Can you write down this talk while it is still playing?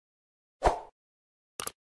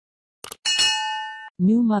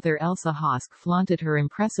New mother Elsa Hosk flaunted her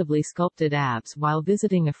impressively sculpted abs while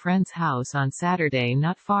visiting a friend's house on Saturday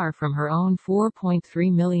not far from her own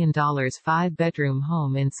 $4.3 million five-bedroom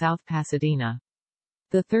home in South Pasadena.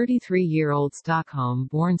 The 33-year-old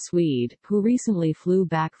Stockholm-born Swede, who recently flew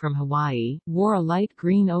back from Hawaii, wore a light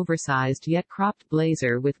green oversized yet cropped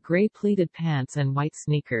blazer with gray pleated pants and white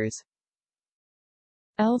sneakers.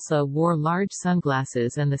 Elsa wore large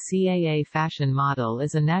sunglasses, and the CAA fashion model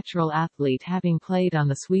is a natural athlete, having played on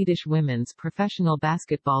the Swedish Women's Professional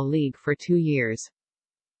Basketball League for 2 years.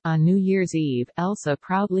 On New Year's Eve, Elsa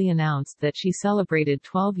proudly announced that she celebrated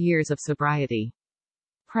 12 years of sobriety.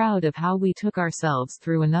 "Proud of how we took ourselves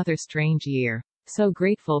through another strange year. So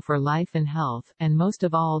grateful for life and health, and most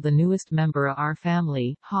of all the newest member of our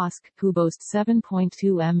family, Hosk, who boasts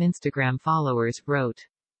 7.2 million Instagram followers," wrote.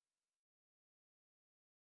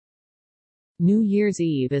 New Year's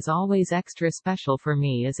Eve is always extra special for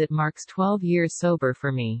me as it marks 12 years sober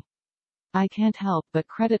for me. I can't help but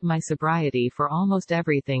credit my sobriety for almost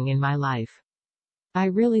everything in my life. I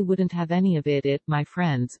really wouldn't have any of it, my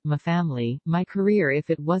friends, my family, my career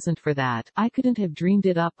if it wasn't for that. I couldn't have dreamed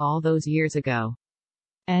it up all those years ago.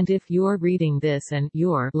 And if you're reading this and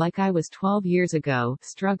you're, like I was 12 years ago,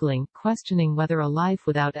 struggling, questioning whether a life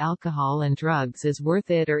without alcohol and drugs is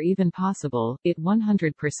worth it or even possible, it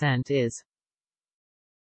 100% is.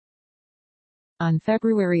 On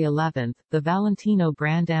February 11, the Valentino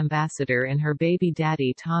brand ambassador and her baby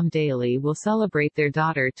daddy Tom Daley will celebrate their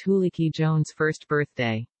daughter Tuliki Jones' first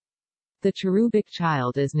birthday. The cherubic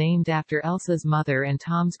child is named after Elsa's mother and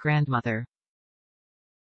Tom's grandmother.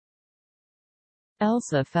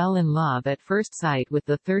 Elsa fell in love at first sight with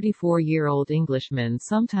the 34-year-old Englishman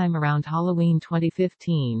sometime around Halloween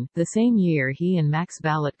 2015, the same year he and Max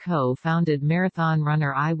Ballot co-founded marathon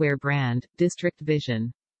runner eyewear brand, District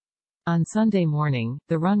Vision. On Sunday morning,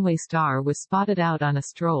 the runway star was spotted out on a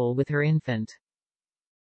stroll with her infant.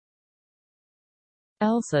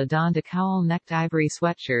 Elsa donned a cowl-necked ivory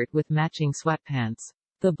sweatshirt with matching sweatpants.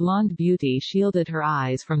 The blonde beauty shielded her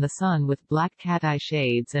eyes from the sun with black cat-eye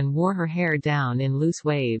shades and wore her hair down in loose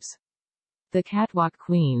waves. The catwalk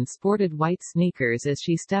queen sported white sneakers as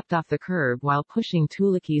she stepped off the curb while pushing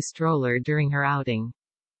Tuliki's stroller during her outing.